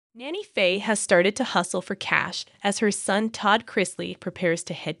Nanny Faye has started to hustle for cash as her son Todd Chrisley prepares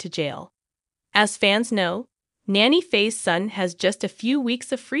to head to jail. As fans know, Nanny Faye's son has just a few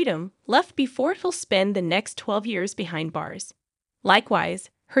weeks of freedom left before he'll spend the next 12 years behind bars. Likewise,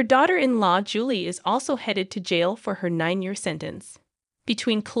 her daughter-in-law Julie is also headed to jail for her 9-year sentence.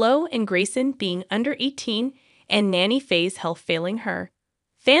 Between Chloe and Grayson being under 18 and Nanny Faye's health failing her,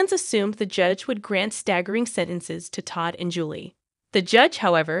 fans assumed the judge would grant staggering sentences to Todd and Julie. The judge,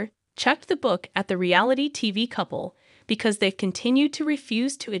 however, chucked the book at the reality TV couple because they've continued to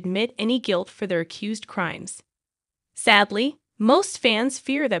refuse to admit any guilt for their accused crimes. Sadly, most fans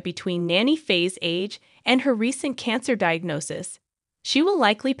fear that between Nanny Faye's age and her recent cancer diagnosis, she will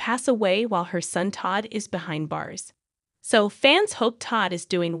likely pass away while her son Todd is behind bars. So fans hope Todd is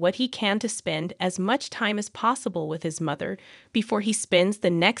doing what he can to spend as much time as possible with his mother before he spends the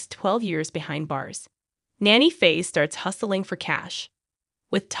next 12 years behind bars. Nanny Faye starts hustling for cash,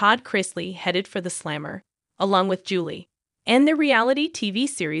 with Todd Chrisley headed for the slammer, along with Julie, and the reality TV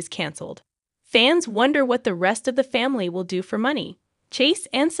series canceled. Fans wonder what the rest of the family will do for money. Chase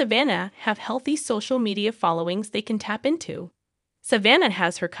and Savannah have healthy social media followings they can tap into. Savannah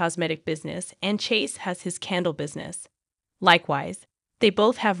has her cosmetic business and Chase has his candle business. Likewise, they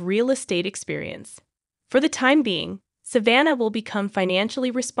both have real estate experience. For the time being, Savannah will become financially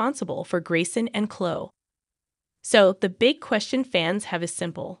responsible for Grayson and Chloe. So, the big question fans have is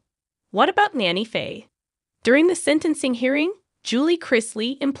simple. What about Nanny Faye? During the sentencing hearing, Julie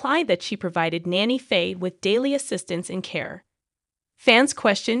Chrisley implied that she provided Nanny Faye with daily assistance and care. Fans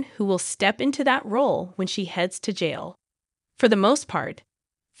question who will step into that role when she heads to jail. For the most part,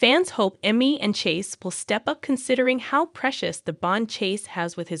 fans hope Emmy and Chase will step up considering how precious the bond Chase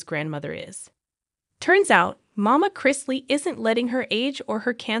has with his grandmother is. Turns out, Mama Chrisley isn't letting her age or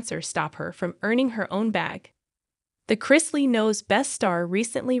her cancer stop her from earning her own bag. The Chrisley Knows best star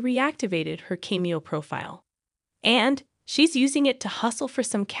recently reactivated her Cameo profile. And she's using it to hustle for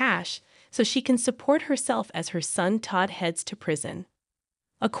some cash so she can support herself as her son Todd heads to prison.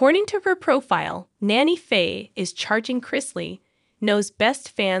 According to her profile, Nanny Faye is charging Chrisley Knows best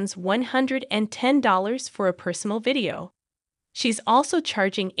fans $110 for a personal video. She's also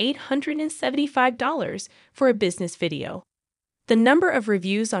charging $875 for a business video. The number of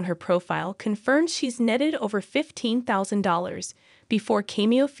reviews on her profile confirms she's netted over $15,000 before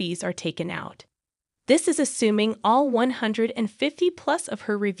Cameo fees are taken out. This is assuming all 150 plus of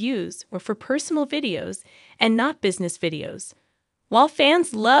her reviews were for personal videos and not business videos. While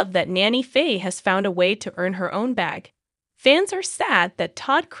fans love that Nanny Faye has found a way to earn her own bag, fans are sad that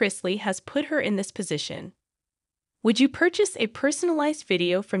Todd Chrisley has put her in this position. Would you purchase a personalized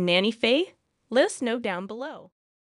video from Nanny Faye? Let us know down below.